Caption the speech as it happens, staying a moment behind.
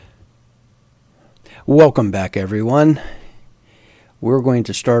Welcome back, everyone. We're going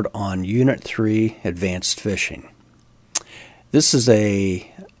to start on Unit 3, Advanced Fishing. This is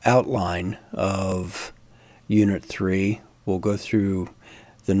a outline of Unit 3. We'll go through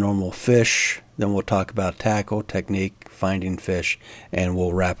the normal fish, then we'll talk about tackle, technique, finding fish, and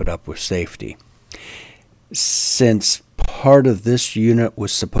we'll wrap it up with safety. Since part of this unit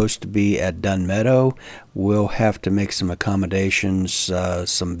was supposed to be at Dunn Meadow, we'll have to make some accommodations,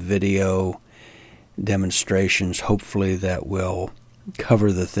 some video demonstrations, hopefully that will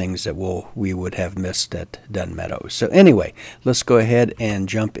cover the things that we would have missed at Dunn Meadow. So anyway, let's go ahead and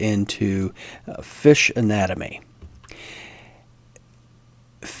jump into fish anatomy.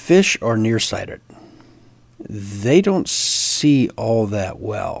 Fish are nearsighted. They don't see all that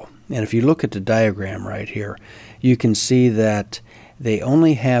well. And if you look at the diagram right here, you can see that they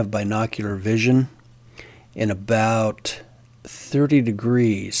only have binocular vision in about 30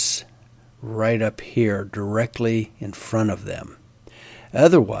 degrees right up here, directly in front of them.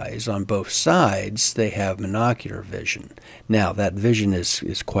 Otherwise, on both sides, they have monocular vision. Now, that vision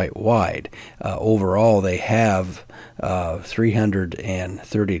is quite wide. Overall, they have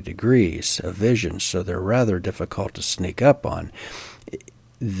 330 degrees of vision, so they're rather difficult to sneak up on.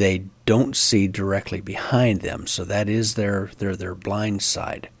 They don't see directly behind them, so that is their blind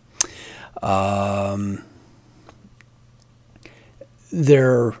side.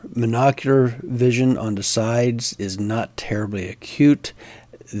 Their monocular vision on the sides is not terribly acute.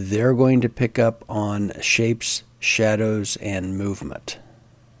 They're going to pick up on shapes, shadows, and movement.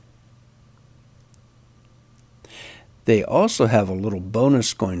 They also have a little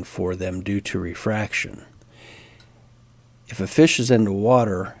bonus going for them due to refraction. If a fish is in the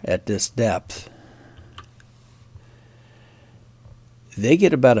water at this depth, they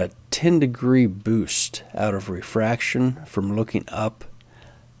get about a 10-degree boost out of refraction from looking up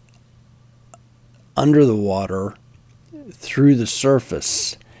under the water through the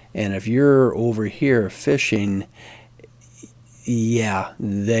surface. And if you're over here fishing, yeah,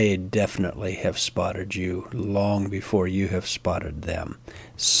 they definitely have spotted you long before you have spotted them.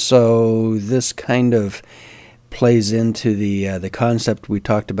 So this kind of plays into the concept we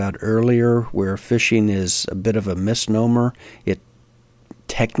talked about earlier, where fishing is a bit of a misnomer. It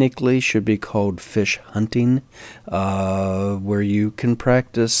technically should be called fish hunting, where you can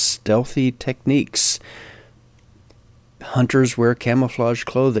practice stealthy techniques. Hunters wear camouflage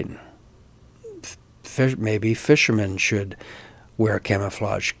clothing. Maybe fishermen should wear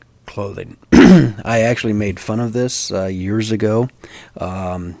camouflage clothing. I actually made fun of this years ago,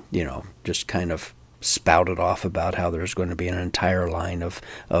 just kind of spouted off about how there's going to be an entire line of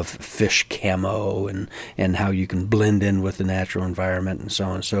fish camo and how you can blend in with the natural environment and so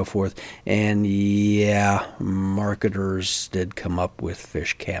on and so forth. And yeah, marketers did come up with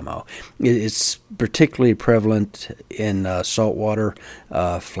fish camo. It's particularly prevalent in saltwater,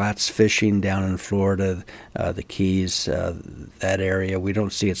 flats fishing down in Florida, the Keys, that area. We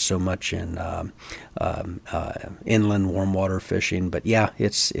don't see it so much in inland warm water fishing, but yeah,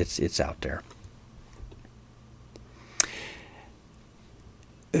 it's out there.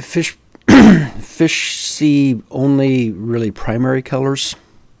 Fish see only really primary colors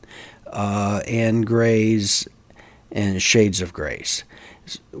and grays and shades of grays.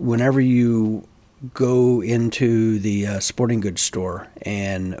 Whenever you go into the sporting goods store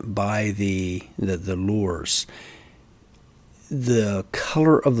and buy the lures, the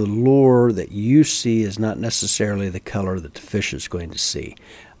color of the lure that you see is not necessarily the color that the fish is going to see.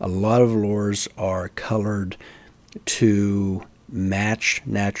 A lot of lures are colored to match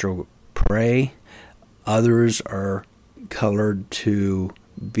natural prey. Others are colored to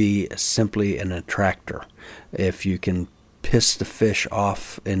be simply an attractor. If you can piss the fish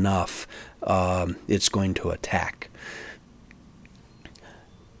off enough, it's going to attack.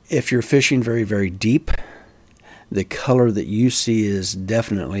 If you're fishing very, very deep, the color that you see is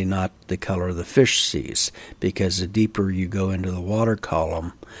definitely not the color the fish sees, because the deeper you go into the water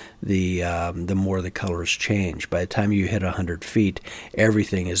column, the more the colors change. By the time you hit 100 feet,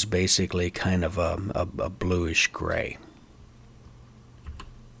 everything is basically kind of a bluish gray.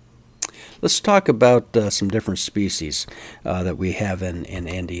 Let's talk about some different species that we have in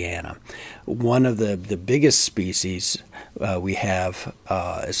Indiana. One of the biggest species we have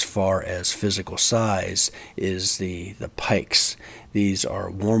as far as physical size is the pikes. These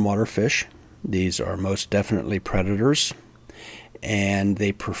are warm water fish. These are most definitely predators, and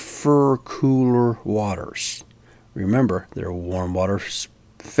they prefer cooler waters. Remember, they're warm water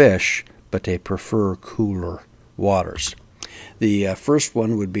fish, but they prefer cooler waters. The first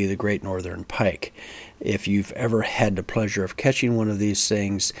one would be the great northern pike. If you've ever had the pleasure of catching one of these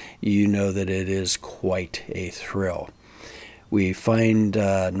things, you know that it is quite a thrill. We find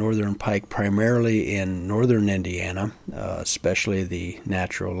northern pike primarily in northern Indiana, especially the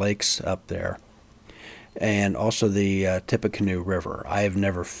natural lakes up there, and also the Tippecanoe River. I have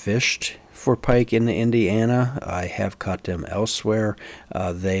never fished for pike in Indiana. I have caught them elsewhere.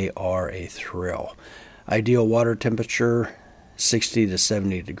 They are a thrill. Ideal water temperature, 60 to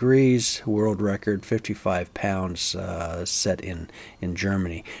 70 degrees. World record, 55 pounds, set in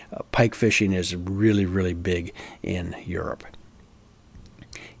Germany. Pike fishing is really, really big in Europe.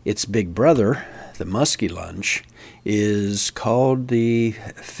 Its big brother, the muskellunge, is called the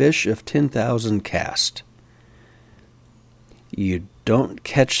fish of 10,000 cast. You don't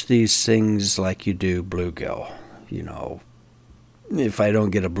catch these things like you do bluegill. You know, if I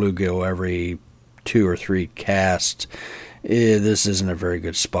don't get a bluegill every 2 or 3 casts, this isn't a very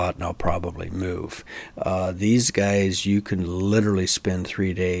good spot and I'll probably move. These guys, you can literally spend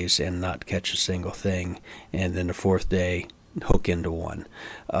 3 days and not catch a single thing, and then the 4th day hook into one.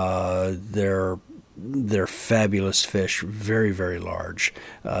 They're fabulous fish, very, very large.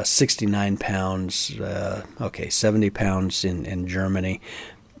 69 pounds, 70 pounds in Germany.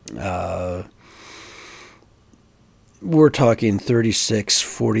 We're talking 36,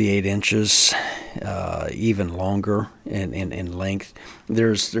 48 inches, even longer in length.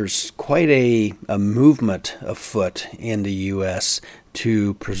 There's quite a movement afoot in the U.S.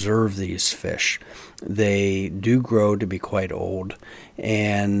 to preserve these fish. They do grow to be quite old,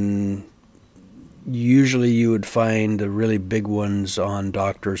 and usually you would find the really big ones on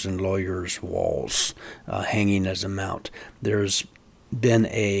doctors' and lawyers' walls, hanging as a mount. There's been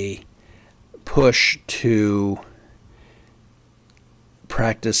a push to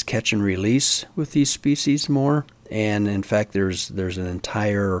practice catch and release with these species more, and in fact there's an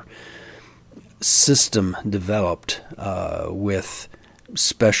entire system developed with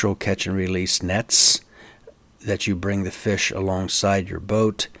special catch and release nets that you bring the fish alongside your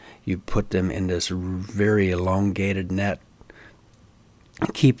boat. You put them in this very elongated net,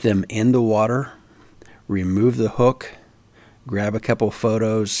 keep them in the water, remove the hook, grab a couple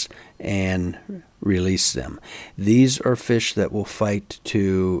photos, and release them. These are fish that will fight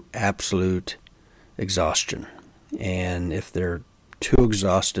to absolute exhaustion. And if they're too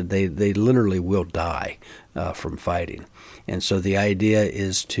exhausted, they literally will die from fighting. And so the idea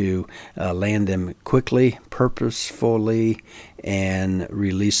is to land them quickly, purposefully, and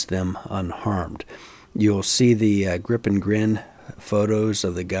release them unharmed. You'll see the grip and grin photos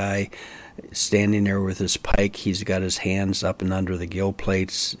of the guy standing there with his pike. He's got his hands up and under the gill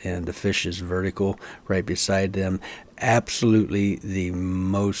plates, and the fish is vertical right beside them. Absolutely the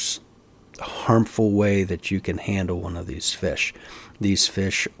most harmful way that you can handle one of these fish. These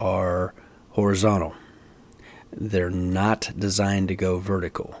fish are horizontal. They're not designed to go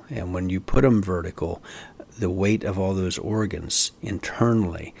vertical. And when you put them vertical, the weight of all those organs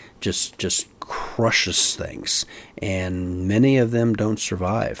internally just crushes things, and many of them don't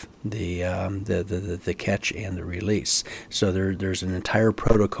survive the catch and the release. So there's an entire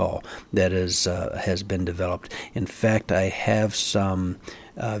protocol that has been developed. In fact, I have some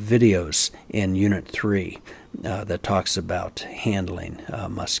videos in Unit 3 that talks about handling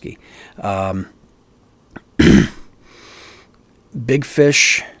muskie. Big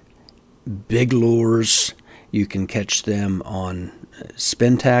fish, big lures. You can catch them on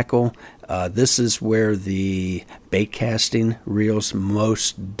spin tackle. This is where the bait casting reels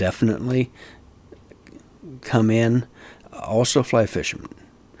most definitely come in. Also fly fishing.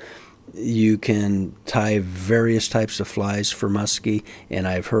 You can tie various types of flies for muskie, and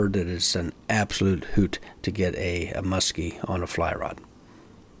I've heard that it's an absolute hoot to get a muskie on a fly rod.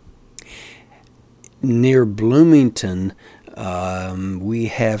 Near Bloomington, we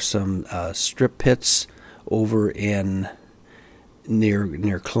have some strip pits over in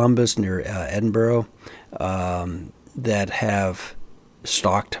near Columbus, near Edinburgh, that have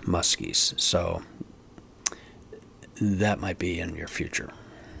stocked muskies. So that might be in your future.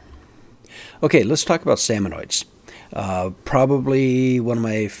 Okay, let's talk about salmonoids. Probably one of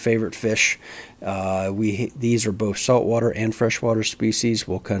my favorite fish. These are both saltwater and freshwater species.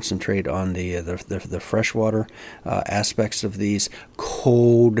 We'll concentrate on the freshwater aspects of these.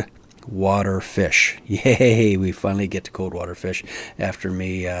 Cold water fish. Yay, we finally get to cold water fish after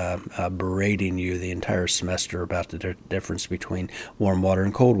me berating you the entire semester about the difference between warm water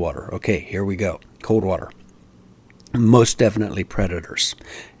and cold water. Okay, here we go. Cold water. Most definitely predators.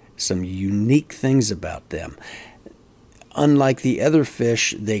 Some unique things about them. Unlike the other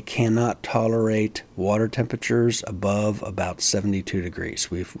fish, they cannot tolerate water temperatures above about 72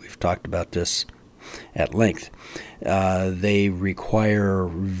 degrees. We've talked about this at length. They require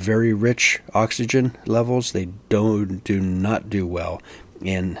very rich oxygen levels. They do not do well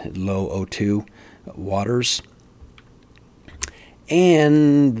in low O2 waters.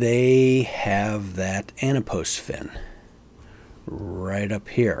 And they have that anapose fin right up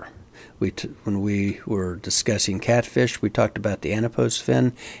here. When we were discussing catfish, we talked about the anapose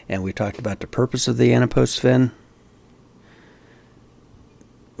fin, and we talked about the purpose of the anapose fin.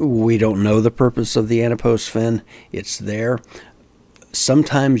 We don't know the purpose of the anapose fin. It's there.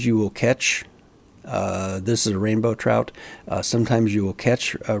 Sometimes you will catch, this is a rainbow trout, sometimes you will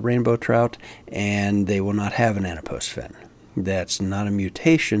catch a rainbow trout and they will not have an anapose fin. That's not a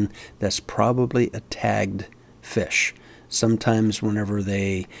mutation, that's probably a tagged fish. Sometimes whenever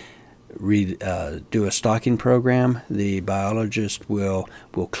they do a stocking program, the biologist will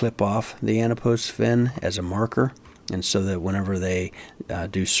clip off the anapose fin as a marker, and so that whenever they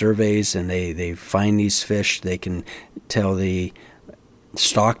do surveys and they find these fish, they can tell the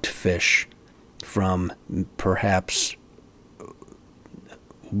stocked fish from perhaps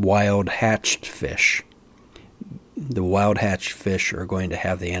wild hatched fish. The wild hatched fish are going to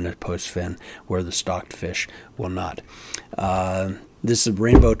have the anapose fin, where the stocked fish will not. This is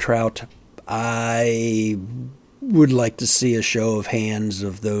rainbow trout. I would like to see a show of hands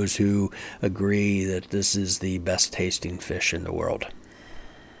of those who agree that this is the best tasting fish in the world.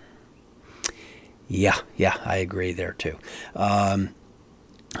 Yeah, I agree there too.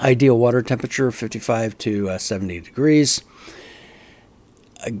 Ideal water temperature, 55 to 70 degrees.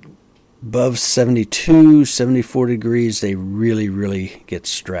 Above 72, 74 degrees, they really get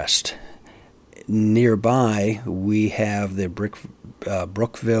stressed. Nearby, we have the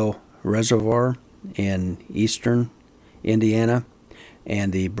Brookville Reservoir in eastern Indiana,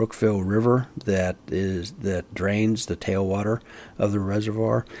 and the Brookville River that drains the tailwater of the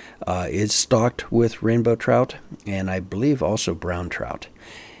reservoir is stocked with rainbow trout, and I believe also brown trout.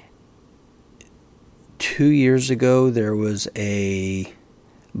 2 years ago, there was a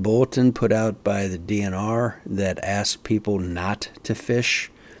bulletin put out by the DNR that asked people not to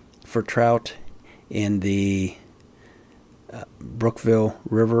fish for trout in the Brookville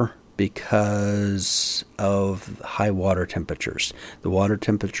River because of high water temperatures. The water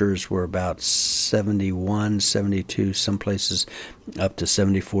temperatures were about 71, 72, some places up to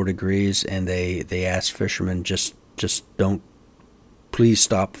 74 degrees, and they asked fishermen, just don't, please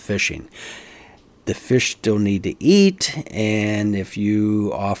stop fishing. The fish still need to eat, and if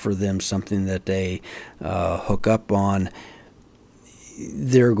you offer them something that they hook up on,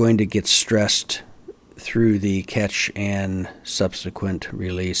 they're going to get stressed through the catch and subsequent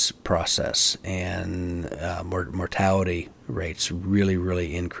release process, and mortality rates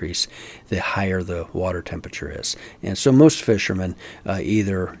really increase the higher the water temperature is. And so most fishermen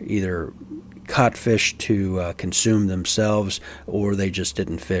either caught fish to consume themselves, or they just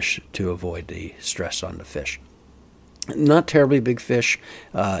didn't fish to avoid the stress on the fish. Not terribly big fish.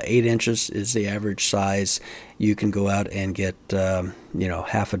 8 inches is the average size. You can go out and get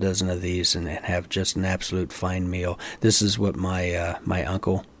half a dozen of these and have just an absolute fine meal. This is what my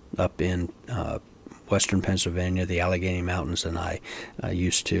uncle up in western Pennsylvania, the Allegheny Mountains, and I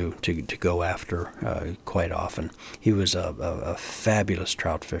used to go after quite often. He was a fabulous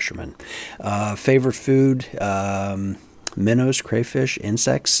trout fisherman. Favorite food, minnows, crayfish,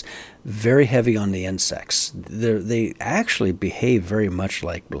 insects. Very heavy on the insects. They actually behave very much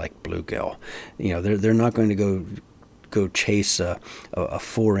like bluegill. They're not going to go chase a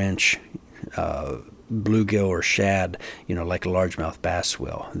 4-inch bluegill or shad, like a largemouth bass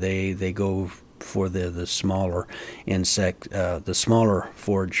will. They go for the smaller insect, the smaller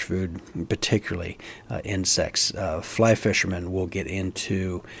forage food, particularly insects. Fly fishermen will get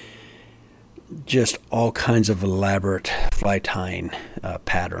into just all kinds of elaborate fly tying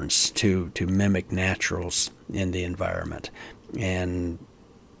patterns to mimic naturals in the environment, and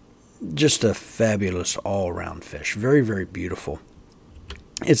just a fabulous all-around fish. Very beautiful.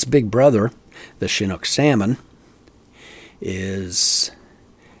 Its big brother, the Chinook salmon, is...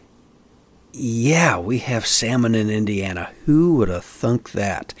 Yeah, we have salmon in Indiana. Who would have thunk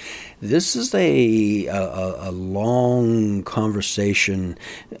that? This is a long conversation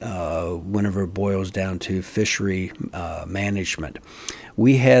whenever it boils down to fishery management.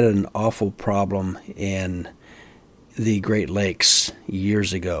 We had an awful problem in the Great Lakes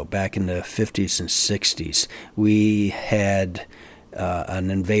years ago, back in the 50s and 60s. We had an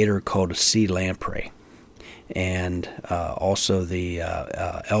invader called a sea lamprey, and also the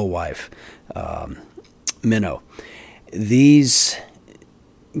alewife minnow. These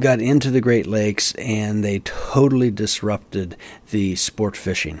got into the Great Lakes and they totally disrupted the sport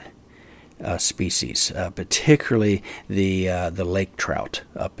fishing species, particularly the lake trout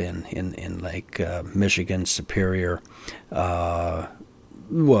up in Lake Michigan, Superior, all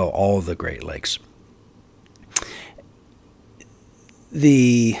of the Great Lakes.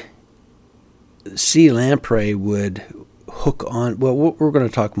 The sea lamprey would hook on. Well, we're going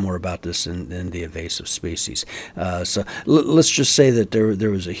to talk more about this in the invasive species. So let's just say that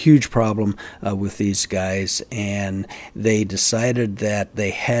there was a huge problem with these guys, and they decided that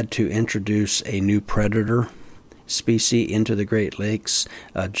they had to introduce a new predator species into the Great Lakes,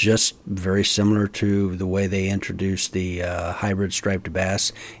 just very similar to the way they introduced the hybrid striped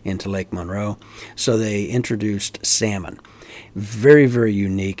bass into Lake Monroe. So they introduced salmon. Very, very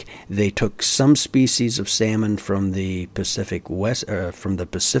unique. They took some species of salmon from the Pacific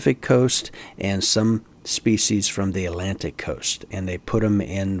coast, and some species from the Atlantic coast, and they put them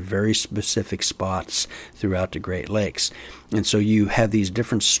in very specific spots throughout the Great Lakes. And so you have these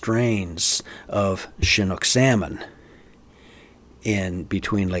different strains of Chinook salmon in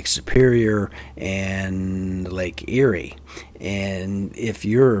between Lake Superior and Lake Erie. And if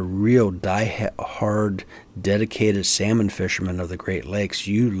you're a real die-hard, dedicated salmon fisherman of the Great Lakes,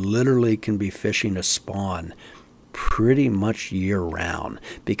 you literally can be fishing a spawn pretty much year-round,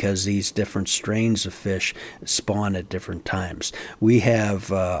 because these different strains of fish spawn at different times. We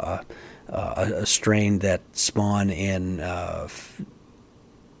have a strain that spawn in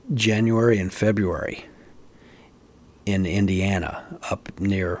January and February in Indiana, up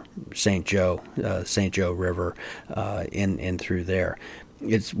near St. Joe River, in through there.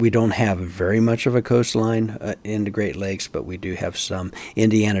 We don't have very much of a coastline in the Great Lakes, but we do have some.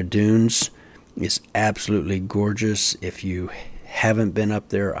 Indiana Dunes is absolutely gorgeous. If you haven't been up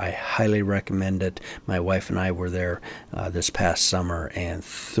there, I highly recommend it. My wife and I were there this past summer and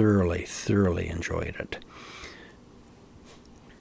thoroughly enjoyed it.